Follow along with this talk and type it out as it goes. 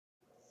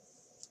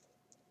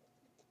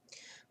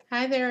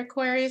Hi there,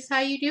 Aquarius.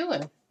 How you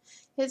doing?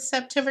 It's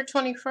September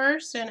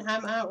 21st, and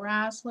I'm out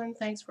Rosalind.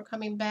 Thanks for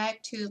coming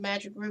back to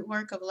Magic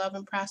Rootwork of Love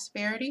and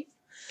Prosperity.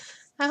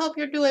 I hope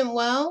you're doing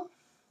well,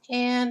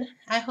 and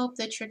I hope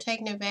that you're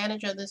taking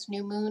advantage of this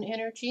new moon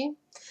energy.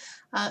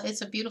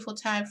 It's a beautiful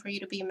time for you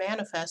to be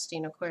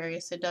manifesting,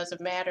 Aquarius. It doesn't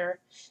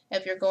matter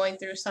if you're going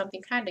through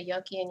something kind of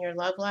yucky in your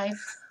love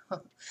life,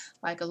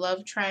 like a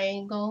love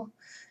triangle.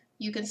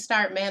 You can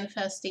start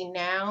manifesting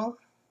now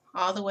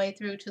all the way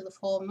through to the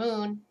full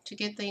moon to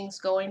get things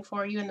going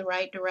for you in the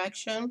right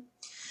direction.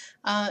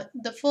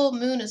 The full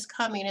moon is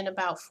coming in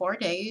about 4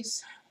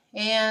 days,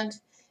 and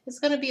it's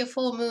going to be a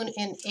full moon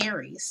in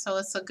Aries, so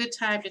it's a good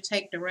time to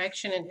take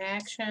direction and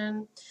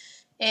action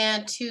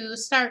and to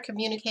start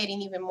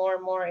communicating even more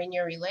and more in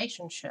your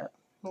relationship.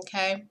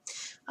 Okay,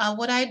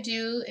 what I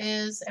do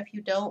is, if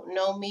you don't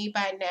know me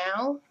by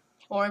now,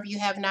 or if you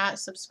have not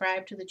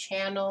subscribed to the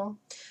channel,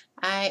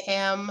 I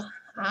am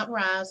Aunt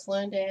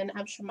Rosalind, and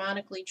I'm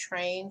shamanically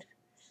trained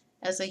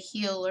as a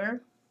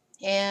healer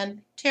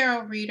and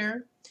tarot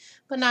reader.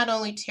 But not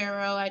only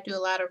tarot, I do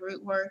a lot of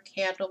root work,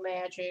 candle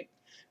magic,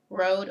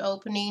 road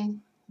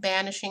opening,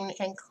 banishing,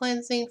 and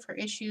cleansing for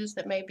issues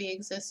that may be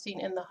existing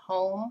in the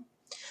home.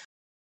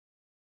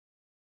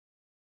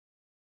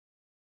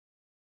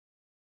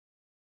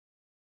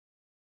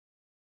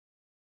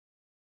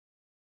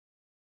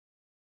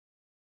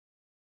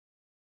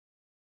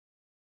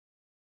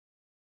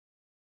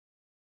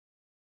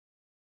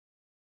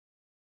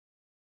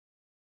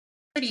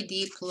 Pretty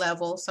deep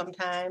level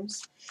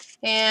sometimes.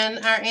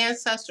 And our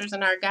ancestors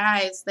and our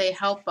guides, they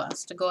help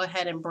us to go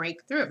ahead and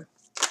break through.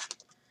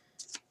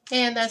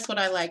 And that's what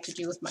I like to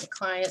do with my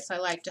clients. I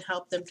like to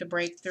help them to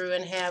break through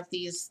and have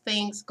these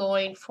things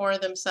going for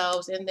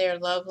themselves in their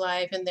love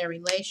life, in their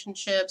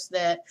relationships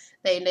that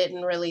they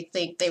didn't really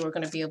think they were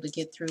going to be able to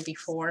get through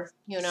before,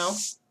 you know.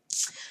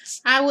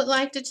 I would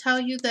like to tell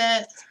you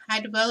that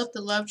I developed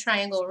the love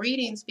triangle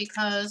readings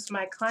because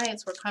my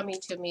clients were coming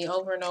to me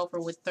over and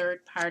over with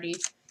third-party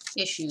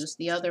issues,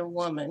 the other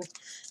woman,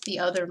 the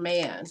other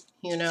man,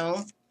 you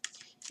know.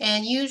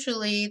 And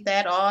usually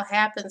that all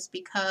happens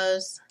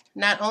because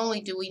not only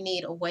do we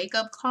need a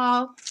wake-up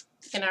call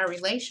in our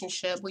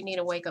relationship, we need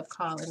a wake-up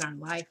call in our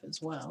life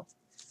as well.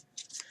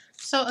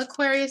 So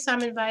Aquarius,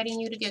 I'm inviting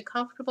you to get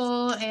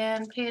comfortable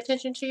and pay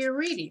attention to your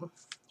reading.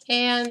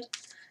 And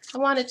I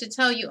wanted to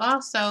tell you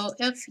also,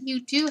 if you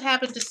do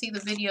happen to see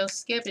the video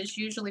skip, it's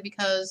usually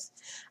because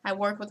I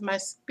work with my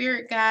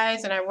spirit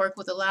guides and I work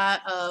with a lot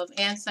of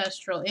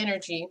ancestral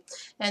energy.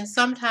 And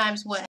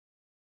sometimes what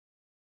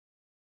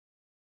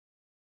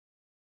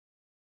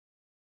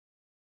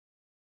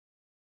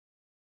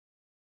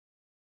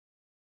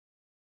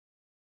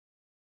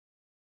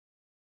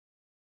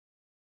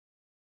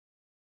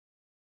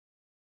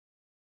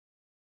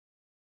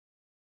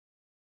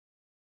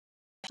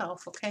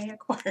okay,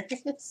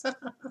 Aquarius?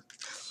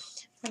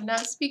 I'm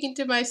not speaking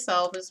to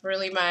myself. It's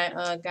really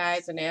my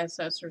guides and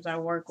ancestors I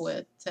work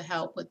with to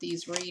help with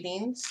these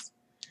readings.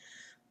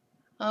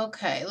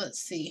 Okay, let's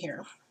see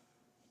here.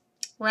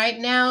 Right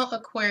now,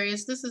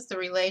 Aquarius, this is the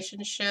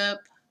relationship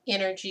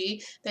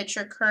energy that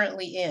you're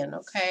currently in,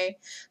 okay?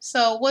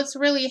 So what's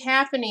really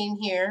happening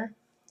here,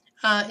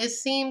 it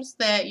seems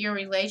that your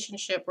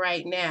relationship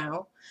right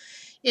now,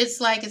 it's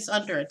like it's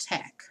under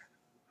attack,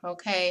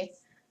 okay?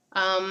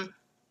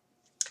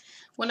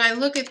 When I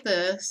look at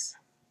this,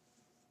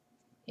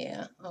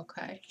 yeah,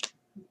 okay.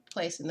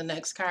 Placing the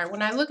next card.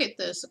 When I look at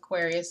this,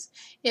 Aquarius,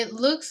 it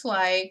looks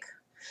like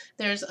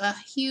there's a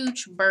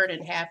huge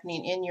burden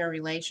happening in your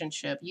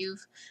relationship.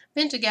 You've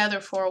been together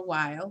for a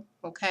while,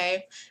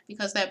 okay?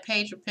 Because that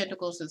Page of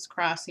Pentacles is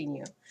crossing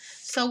you.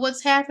 So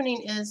what's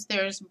happening is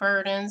there's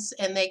burdens,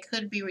 and they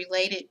could be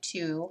related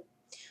to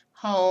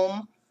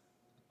home,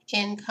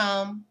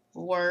 income,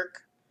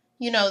 work,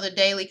 you know, the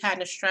daily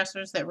kind of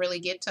stressors that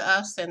really get to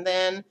us, and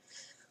then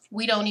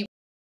we don't even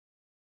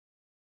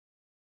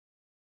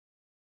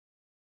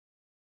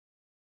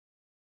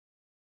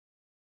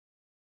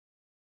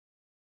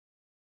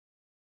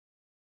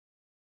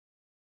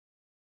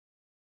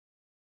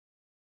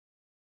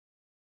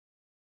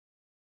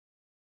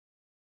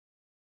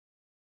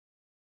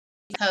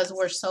because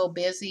we're so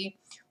busy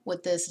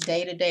with this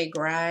day-to-day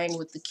grind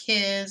with the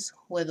kids,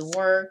 with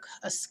work,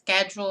 a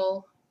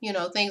schedule, you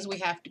know, things we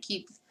have to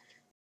keep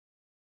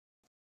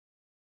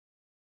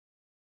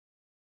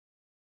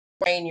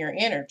drain your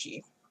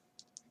energy.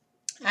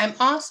 I'm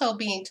also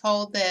being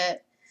told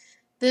that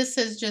this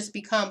has just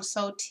become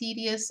so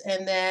tedious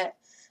and that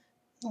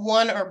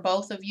one or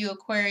both of you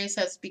Aquarius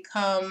has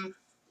become,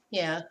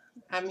 yeah,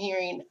 I'm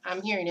hearing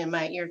in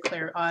my ear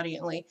clear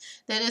audiently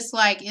that it's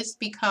like it's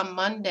become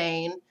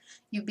mundane.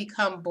 You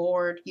become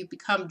bored, you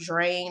become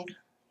drained.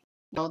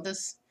 You know,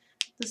 this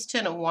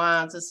Ten of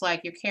Wands, it's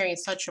like you're carrying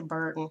such a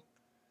burden.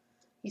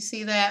 You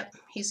see that?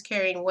 He's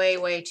carrying way,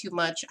 way too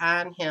much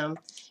on him.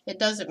 It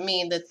doesn't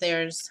mean that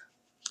there's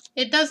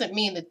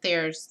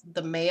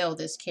the male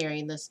that's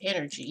carrying this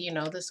energy. You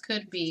know, this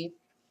could be,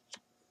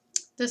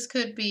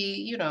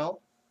 you know,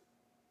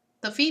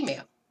 the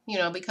female. You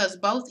know, because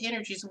both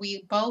energies,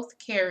 we both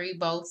carry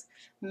both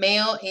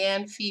male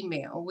and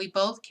female. We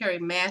both carry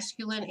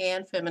masculine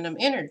and feminine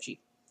energy.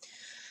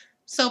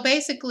 So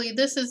basically,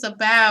 this is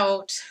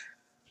about,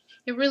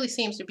 it really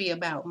seems to be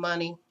about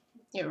money.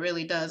 It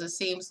really does. It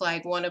seems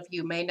like one of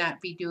you may not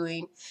be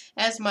doing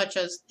as much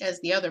as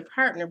the other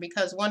partner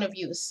because one of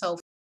you is so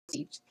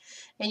fatigued.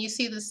 And you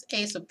see this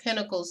Ace of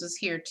Pentacles is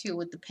here too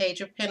with the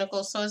Page of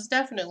Pentacles. So it's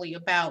definitely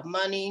about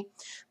money,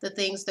 the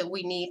things that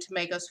we need to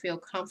make us feel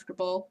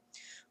comfortable.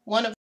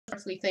 One of the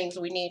earthly things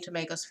we need to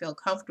make us feel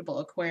comfortable,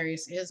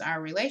 Aquarius, is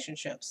our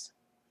relationships.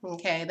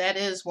 Okay, that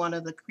is one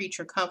of the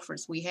creature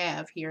comforts we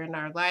have here in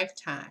our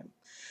lifetime.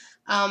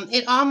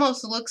 It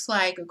almost looks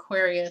like,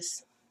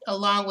 Aquarius,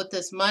 along with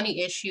this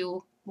money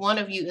issue, one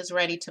of you is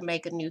ready to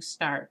make a new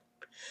start,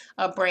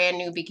 a brand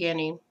new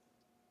beginning.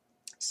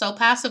 So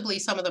possibly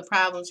some of the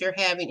problems you're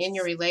having in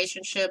your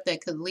relationship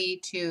that could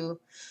lead to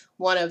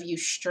one of you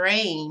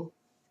straying,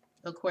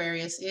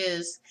 Aquarius,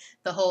 is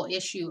the whole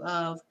issue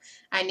of,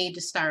 I need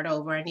to start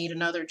over. I need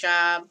another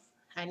job.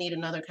 I need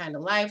another kind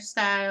of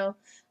lifestyle.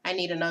 I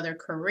need another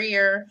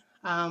career.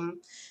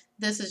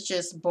 This is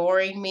just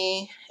boring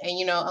me. And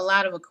you know, a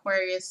lot of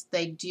Aquarius,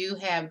 they do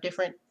have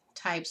different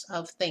types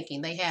of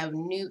thinking. They have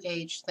new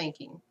age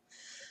thinking.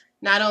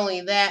 Not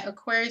only that,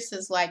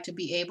 Aquariuses like to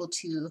be able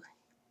to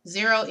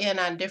zero in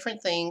on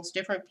different things,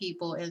 different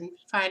people, and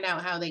find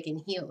out how they can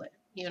heal it.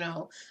 You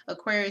know,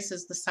 Aquarius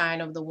is the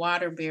sign of the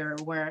water bearer,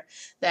 where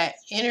that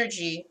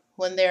energy,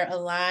 when they're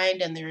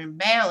aligned and they're in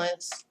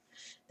balance,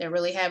 they're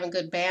really having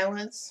good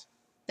balance,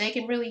 they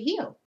can really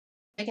heal.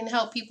 They can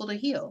help people to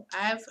heal.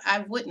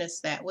 I've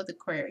witnessed that with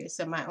Aquarius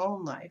in my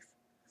own life.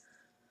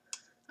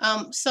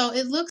 So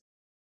it looks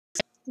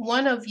like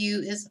one of you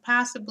is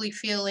possibly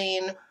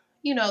feeling,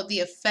 you know, the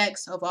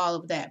effects of all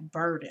of that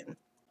burden.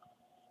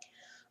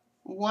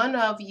 One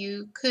of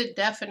you could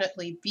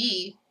definitely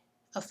be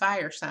a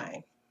fire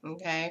sign,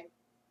 okay?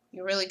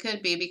 You really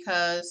could be,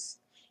 because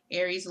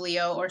Aries,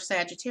 Leo, or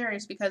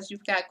Sagittarius, because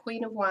you've got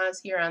Queen of Wands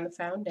here on the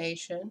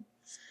foundation,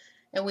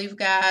 and we've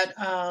got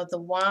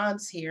the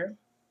Wands here,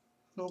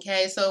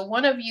 okay? So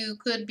one of you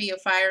could be a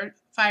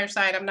fire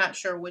sign. I'm not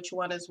sure which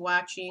one is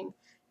watching,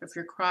 if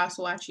you're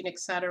cross-watching,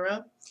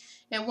 etc.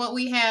 And what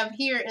we have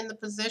here in the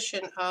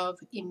position of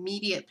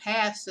immediate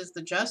past is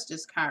the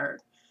Justice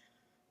card.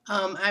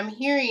 I'm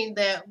hearing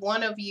that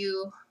one of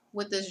you,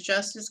 with this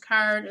Justice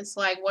card, it's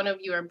like one of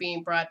you are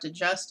being brought to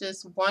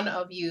justice. One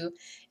of you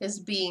is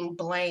being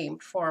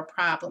blamed for a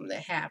problem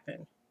that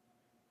happened.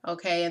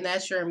 Okay, and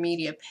that's your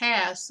immediate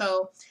past.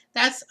 So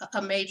that's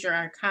a major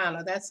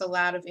arcana. That's a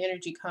lot of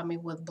energy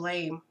coming with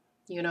blame.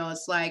 You know,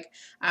 it's like,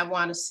 I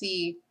want to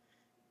see,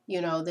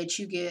 you know, that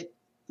you get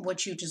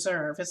what you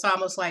deserve. It's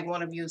almost like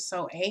one of you is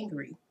so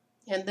angry.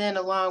 And then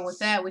along with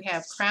that, we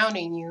have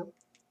crowning you.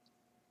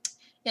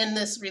 In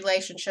this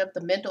relationship, the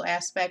mental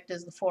aspect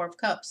is the Four of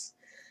Cups,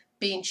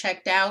 being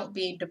checked out,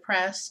 being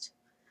depressed,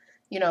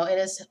 you know, and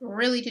it's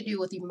really to do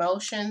with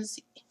emotions.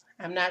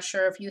 I'm not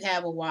sure if you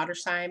have a water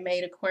sign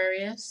made,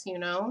 Aquarius, you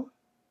know,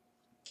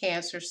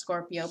 Cancer,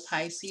 Scorpio,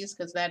 Pisces,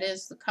 because that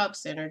is the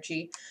Cups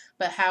energy.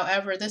 But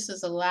however, this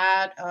is a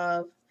lot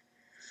of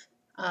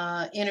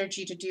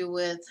energy to do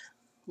with,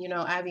 you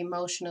know, I've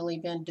emotionally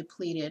been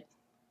depleted.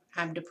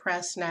 I'm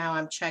depressed now.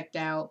 I'm checked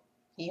out.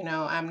 You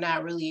know, I'm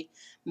not really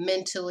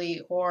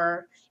mentally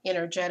or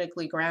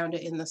energetically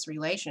grounded in this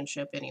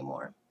relationship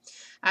anymore.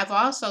 I've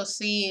also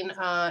seen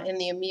in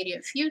the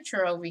immediate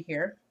future over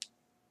here,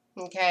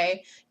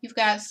 okay, you've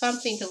got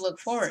something to look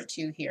forward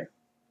to here.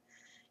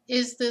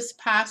 Is this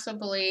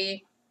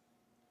possibly,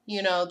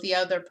 you know, the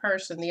other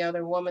person, the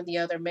other woman, the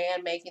other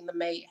man making the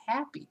mate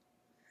happy?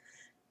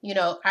 You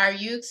know, are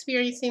you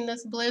experiencing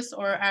this bliss,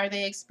 or are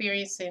they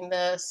experiencing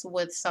this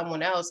with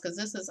someone else? Because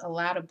this is a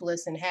lot of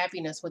bliss and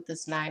happiness with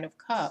this Nine of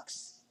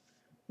Cups.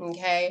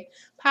 Okay,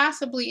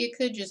 possibly it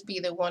could just be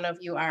that one of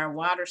you are a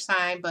water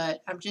sign,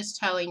 but I'm just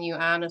telling you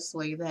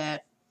honestly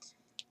that,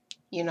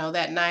 you know,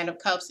 that Nine of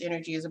Cups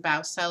energy is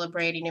about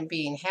celebrating and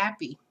being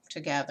happy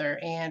together,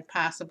 and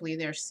possibly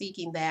they're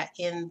seeking that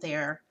in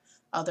their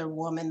other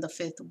woman, the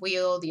fifth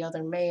wheel, the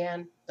other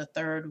man, the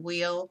third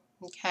wheel.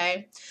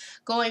 Okay,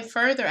 going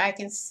further, I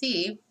can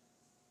see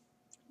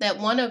that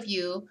one of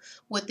you,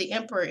 with the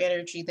Emperor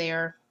energy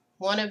there,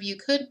 one of you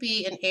could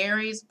be an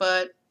Aries,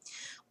 but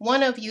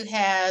one of you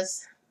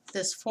has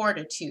this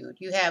fortitude.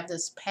 You have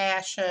this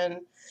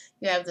passion.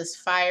 You have this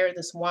fire,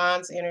 this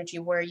Wands energy,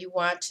 where you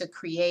want to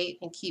create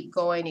and keep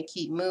going and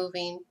keep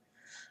moving.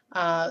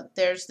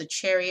 There's the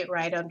Chariot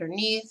right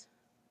underneath,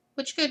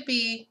 which could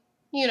be,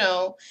 you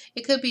know,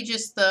 it could be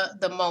just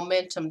the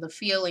momentum, the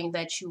feeling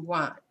that you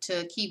want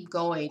to keep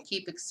going,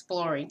 keep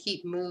exploring,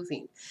 keep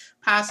moving.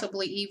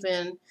 Possibly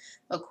even,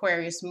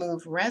 Aquarius,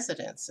 move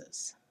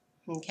residences.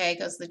 Okay,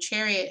 because the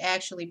Chariot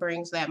actually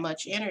brings that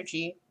much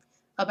energy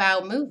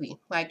about moving,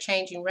 like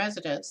changing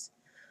residence.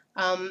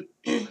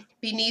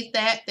 Beneath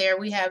that, there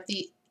we have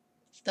the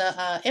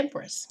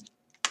Empress.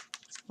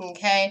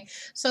 Okay,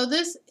 so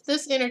this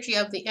energy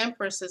of the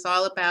Empress is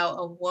all about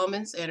a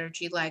woman's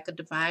energy, like a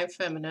divine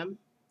feminine,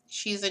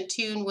 She's in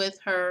tune with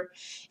her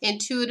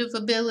intuitive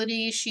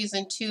ability. She's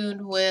in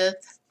tune with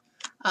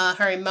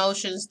her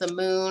emotions, the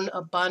moon,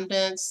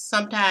 abundance.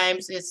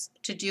 Sometimes it's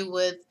to do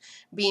with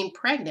being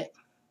pregnant.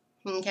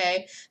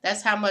 Okay,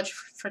 that's how much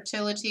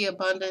fertility,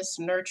 abundance,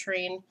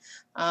 nurturing,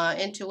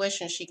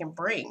 intuition she can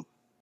bring.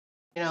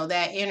 You know,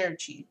 that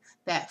energy,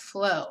 that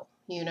flow.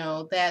 You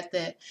know, that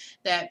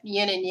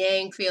yin and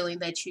yang feeling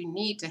that you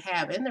need to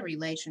have in the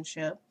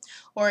relationship,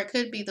 or it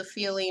could be the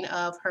feeling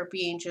of her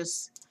being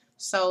just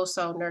so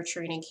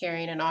nurturing and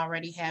caring and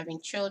already having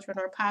children,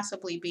 or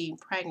possibly being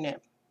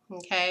pregnant.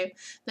 Okay,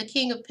 the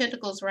King of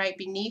Pentacles right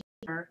beneath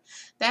her.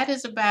 That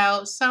is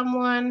about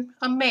someone,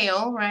 a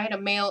male, right? A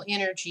male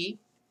energy,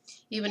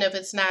 even if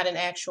it's not an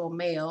actual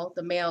male,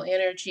 the male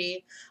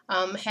energy,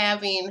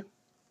 having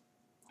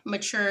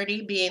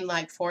maturity, being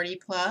like 40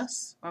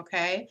 plus,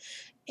 okay?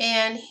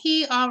 And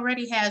he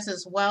already has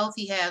his wealth.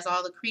 He has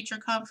all the creature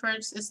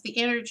comforts. It's the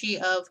energy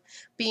of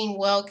being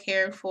well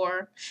cared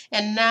for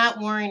and not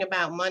worrying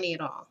about money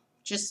at all.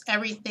 Just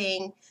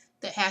everything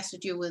that has to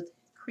do with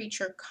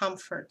creature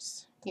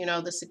comforts. You know,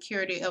 the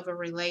security of a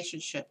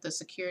relationship, the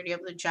security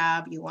of the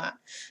job you want,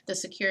 the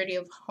security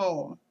of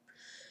home.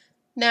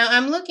 Now,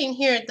 I'm looking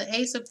here at the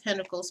Ace of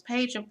Pentacles,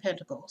 Page of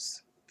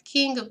Pentacles,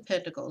 King of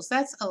Pentacles.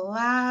 That's a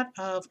lot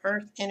of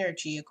earth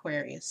energy,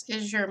 Aquarius.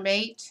 Is your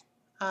mate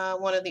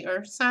one of the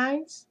earth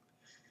signs?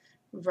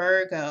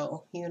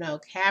 Virgo, you know,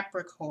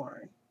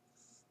 Capricorn,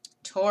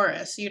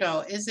 Taurus, you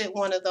know, is it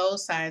one of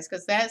those signs?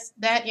 Because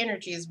that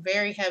energy is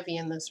very heavy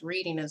in this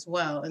reading as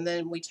well. And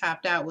then we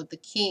topped out with the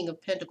King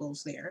of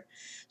Pentacles there.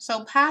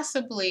 So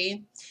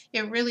possibly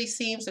it really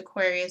seems,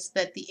 Aquarius,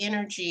 that the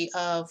energy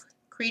of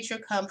creature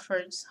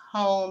comforts,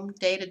 home,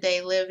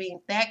 day-to-day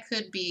living, that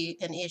could be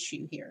an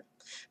issue here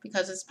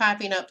because it's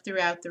popping up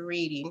throughout the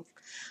reading.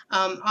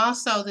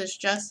 Also, this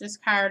Justice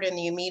card in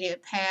the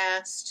immediate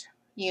past,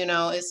 you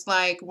know, it's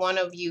like one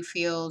of you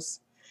feels,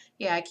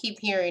 yeah, I keep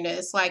hearing it.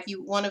 It's like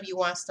one of you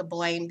wants to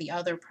blame the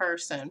other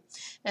person.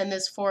 And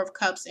this Four of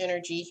Cups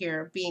energy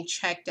here being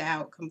checked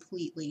out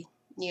completely,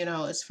 you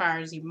know, as far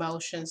as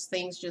emotions,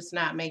 things just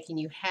not making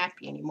you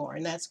happy anymore.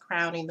 And that's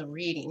crowning the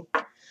reading.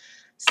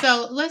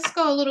 So let's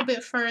go a little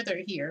bit further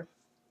here.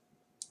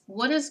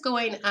 What is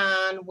going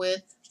on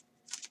with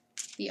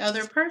the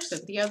other person,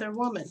 the other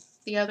woman,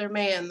 the other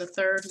man, the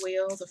third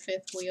wheel, the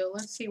fifth wheel?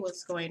 Let's see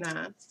what's going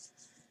on.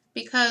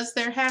 Because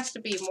there has to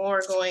be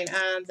more going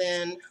on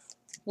than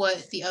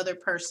what the other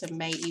person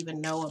may even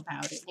know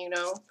about it, you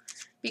know?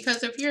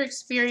 Because if you're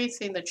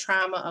experiencing the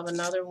trauma of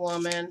another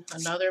woman,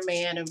 another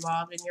man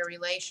involved in your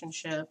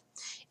relationship,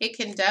 it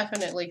can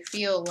definitely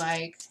feel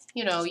like,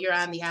 you know, you're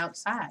on the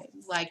outside.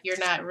 Like you're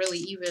not really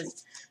even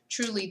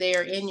truly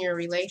there in your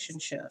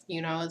relationship.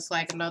 You know, it's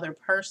like another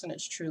person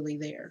is truly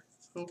there.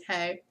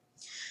 Okay?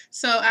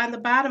 So on the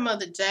bottom of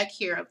the deck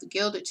here of the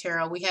Gilded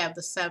Tarot, we have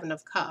the Seven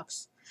of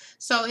Cups.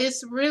 So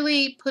it's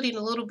really putting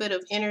a little bit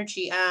of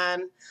energy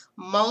on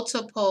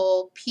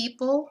multiple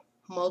people,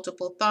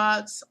 multiple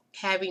thoughts,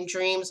 having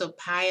dreams of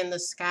pie in the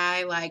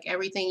sky, like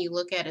everything you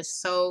look at is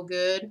so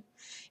good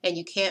and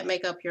you can't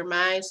make up your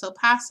mind. So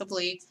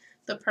possibly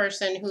the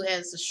person who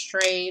has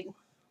strayed,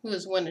 who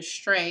has went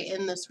astray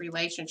in this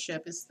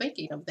relationship is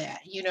thinking of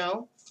that, you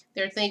know?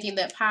 They're thinking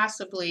that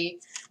possibly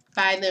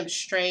by them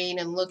straying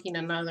and looking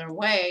another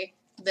way,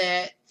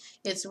 that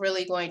it's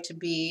really going to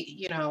be,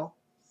 you know,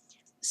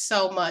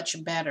 so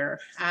much better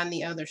on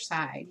the other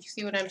side. You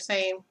see what I'm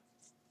saying?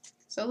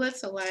 So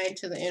let's align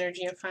to the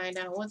energy and find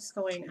out what's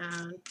going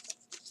on.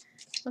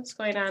 What's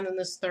going on in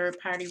this third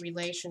party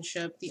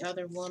relationship? The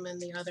other woman,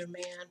 the other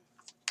man.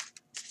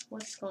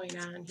 What's going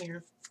on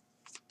here?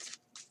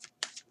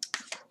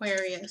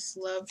 Aquarius,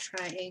 love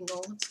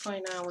triangle. What's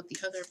going on with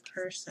the other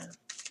person?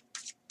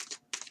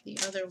 The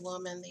other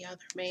woman, the other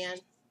man.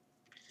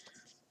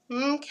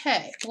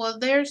 Okay, well,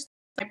 there's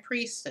my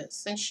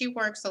priestess, and she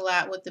works a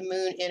lot with the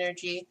moon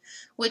energy,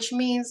 which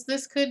means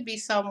this could be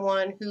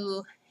someone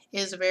who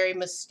is very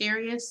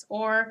mysterious,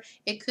 or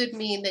it could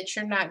mean that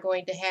you're not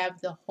going to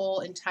have the whole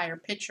entire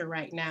picture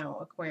right now,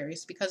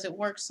 Aquarius, because it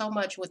works so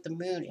much with the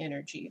moon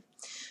energy.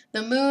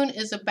 The moon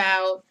is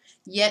about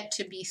yet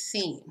to be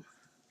seen.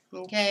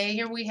 Okay,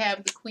 here we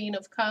have the Queen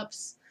of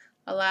Cups,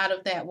 a lot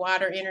of that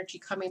water energy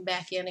coming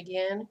back in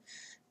again.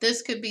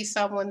 This could be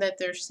someone that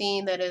they're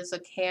seeing that is a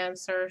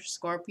Cancer,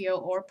 Scorpio,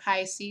 or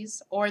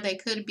Pisces, or they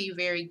could be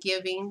very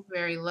giving,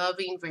 very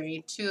loving, very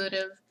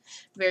intuitive,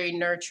 very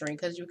nurturing,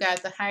 because you've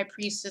got the High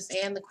Priestess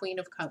and the Queen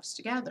of Cups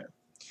together.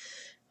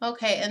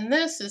 Okay, and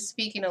this is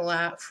speaking a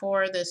lot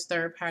for this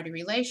third-party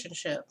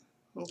relationship.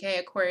 Okay,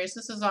 Aquarius,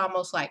 this is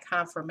almost like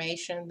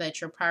confirmation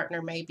that your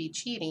partner may be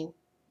cheating.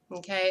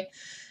 Okay,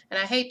 and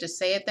I hate to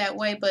say it that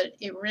way, but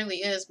it really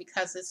is,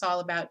 because it's all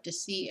about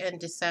deceit and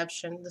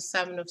deception. The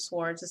Seven of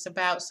Swords, it's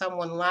about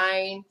someone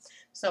lying,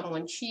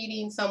 someone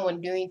cheating, someone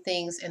doing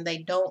things and they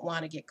don't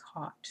want to get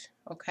caught.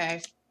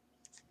 Okay,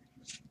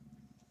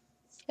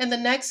 and the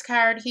next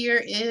card here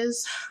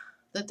is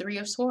the Three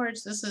of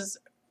Swords. This is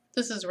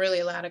This is really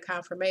a lot of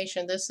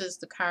confirmation. This is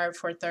the card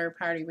for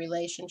third-party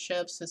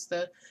relationships. It's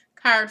the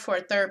card for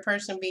a third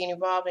person being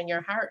involved, and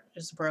your heart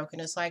is broken.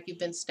 It's like you've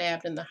been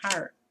stabbed in the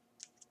heart.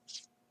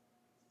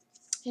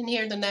 And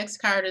here the next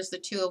card is the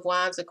Two of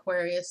Wands,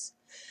 Aquarius.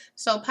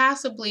 So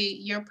possibly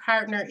your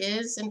partner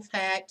is in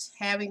fact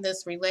having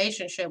this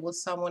relationship with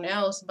someone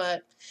else,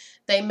 but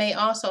they may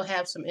also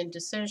have some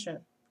indecision.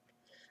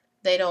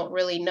 They don't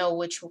really know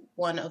which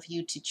one of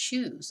you to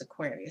choose,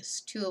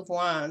 Aquarius. Two of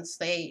Wands.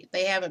 They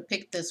haven't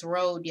picked this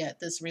road yet,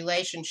 this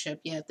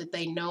relationship yet that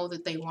they know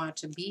that they want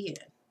to be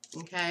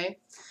in. Okay?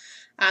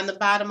 On the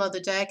bottom of the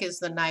deck is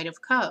the Knight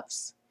of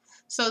Cups.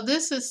 So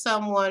this is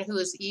someone who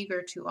is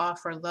eager to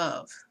offer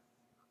love.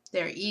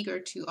 They're eager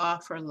to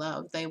offer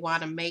love. They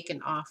want to make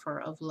an offer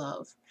of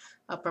love,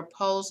 a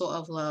proposal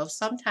of love.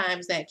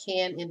 Sometimes that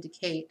can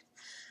indicate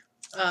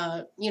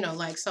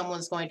like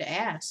someone's going to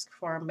ask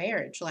for a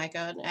marriage, like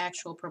an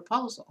actual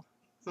proposal.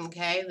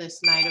 Okay,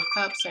 this Knight of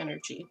Cups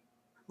energy.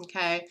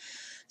 Okay,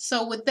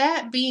 so with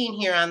that being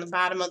here on the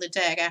bottom of the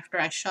deck, after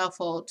I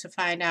shuffled to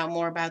find out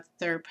more about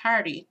the third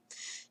party,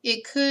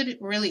 it could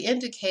really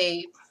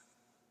indicate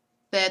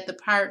that the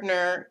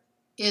partner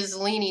is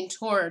leaning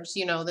towards,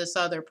 this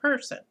other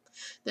person,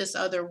 this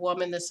other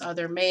woman, this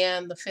other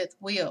man, the fifth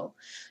wheel.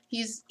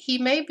 He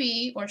may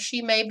be, or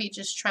she may be,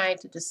 just trying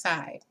to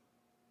decide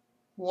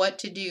what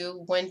to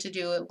do, when to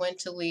do it, when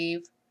to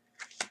leave.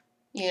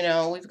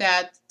 We've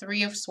got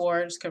Three of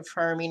Swords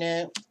confirming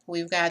it.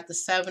 We've got the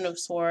Seven of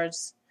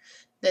Swords,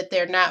 that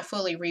they're not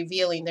fully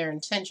revealing their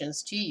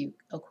intentions to you,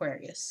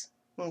 Aquarius.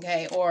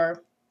 Okay,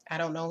 or I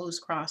don't know who's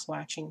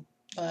cross-watching,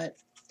 but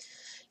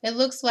it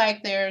looks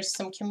like there's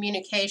some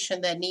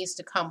communication that needs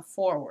to come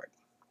forward.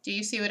 Do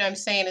you see what I'm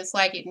saying? It's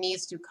like it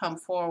needs to come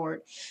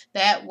forward.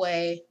 That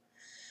way,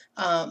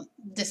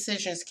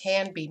 decisions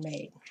can be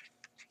made.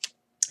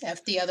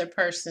 If the other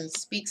person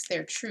speaks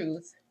their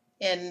truth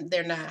and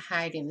they're not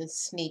hiding and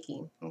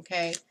sneaking,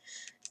 okay?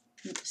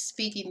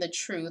 Speaking the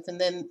truth, and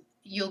then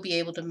you'll be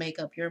able to make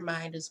up your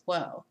mind as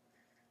well,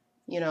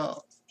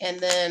 and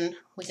then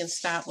we can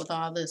stop with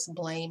all this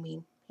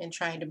blaming and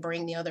trying to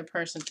bring the other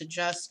person to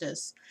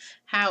justice.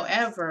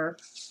 However,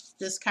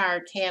 this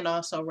card can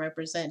also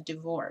represent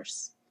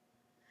divorce,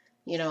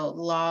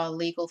 law,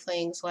 legal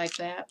things like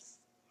that,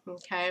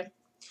 okay?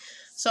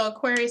 So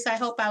Aquarius, I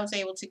hope I was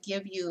able to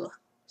give you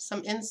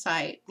some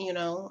insight,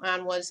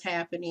 on what's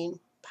happening,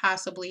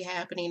 possibly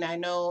happening. I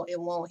know it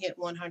won't hit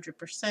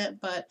 100%,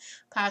 but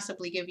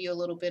possibly give you a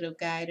little bit of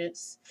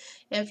guidance.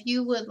 If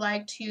you would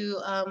like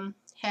to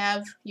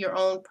have your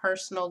own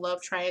personal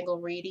love triangle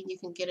reading, you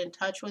can get in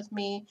touch with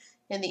me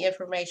in the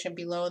information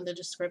below in the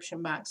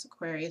description box,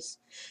 Aquarius.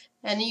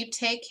 And you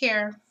take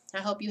care. I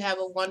hope you have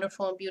a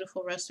wonderful and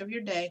beautiful rest of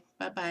your day.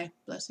 Bye-bye.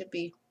 Blessed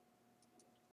be.